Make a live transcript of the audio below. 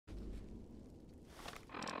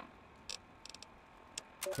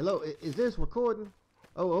Hello, is this recording?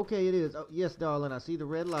 Oh, okay, it is. Oh, yes, darling, I see the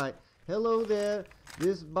red light. Hello there,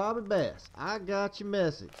 this is Bobby Bass. I got your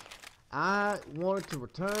message. I wanted to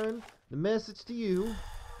return the message to you.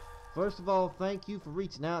 First of all, thank you for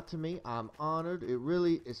reaching out to me. I'm honored. It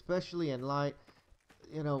really, especially in light,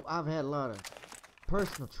 I've had a lot of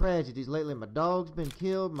personal tragedies lately. My dog's been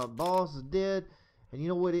killed, my boss is dead, and you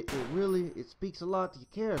know what? It really speaks a lot to your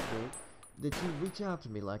character that you reach out to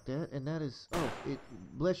me like that, and that is, it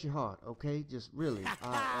bless your heart, okay? Just really,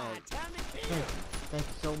 thank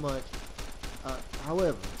you so much.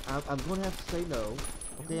 However, I'm gonna have to say no,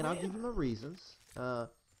 okay, and I'll give you my reasons.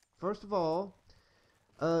 First of all,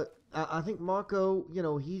 I think Marco,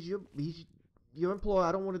 he's your employee.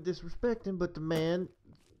 I don't want to disrespect him, but the man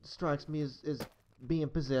strikes me as being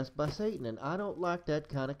possessed by Satan, and I don't like that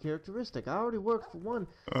kind of characteristic. I already worked for one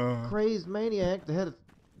crazed maniac that had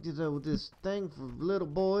this thing for little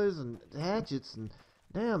boys and hatchets, and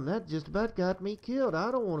damn, that just about got me killed. I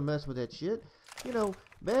don't want to mess with that shit.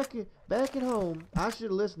 Back at home, I should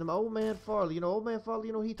have listened to my old man Farley. Old man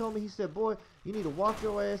Farley, he told me, he said, boy, you need to walk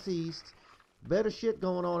your ass east. Better shit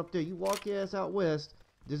going on up there. You walk your ass out west,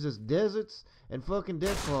 there's just deserts and fucking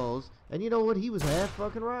death claws. And you know what? He was half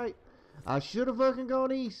fucking right. I should have fucking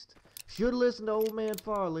gone east. Should have listened to old man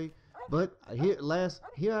Farley. But here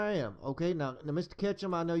I am. Okay, now Mr.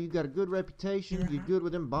 Ketchum, I know you got a good reputation. You're good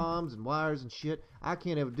with them bombs and wires and shit. I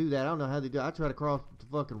can't ever do that. I don't know how they do it. I try to cross the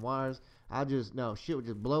fucking wires. Shit would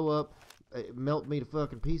just blow up, melt me to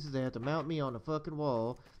fucking pieces. They have to mount me on the fucking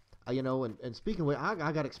wall. And speaking of which,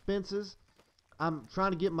 I got expenses. I'm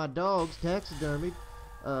trying to get my dogs taxidermied.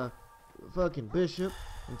 Fucking Bishop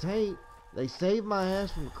and Taint, they saved my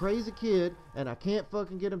ass from a crazy kid, and I can't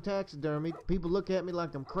fucking get them taxidermied. People look at me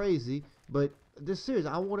like I'm crazy, but this serious.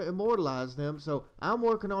 I want to immortalize them, so I'm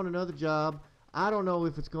working on another job. I don't know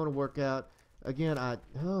if it's going to work out. Again, I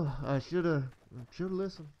should have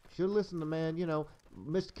listened. Should have listened to man.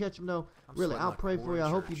 Mr. Ketchum. No, really, I'll pray for you. I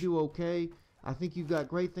hope you do okay. I think you've got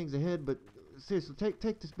great things ahead, but seriously,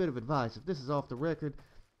 take this bit of advice. If this is off the record,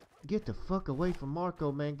 get the fuck away from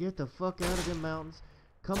Marco, man. Get the fuck out of them mountains.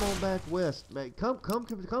 Come on back west, man. Come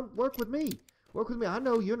work with me. Work with me. I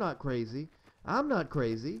know you're not crazy. I'm not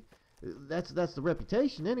crazy. That's the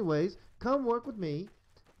reputation anyways. Come work with me.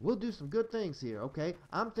 We'll do some good things here, okay?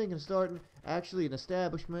 I'm thinking of starting actually an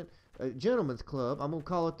establishment, a gentleman's club. I'm gonna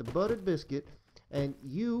call it the Buttered Biscuit, and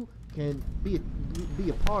you can be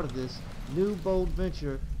a part of this new bold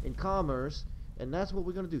venture in commerce. And that's what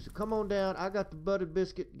we're going to do. So come on down. I got the Buttered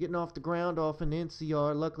Biscuit getting off the ground off in the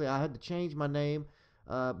NCR. Luckily, I had to change my name,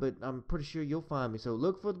 but I'm pretty sure you'll find me. So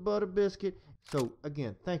look for the Buttered Biscuit. So,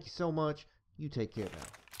 again, thank you so much. You take care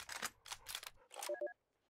now.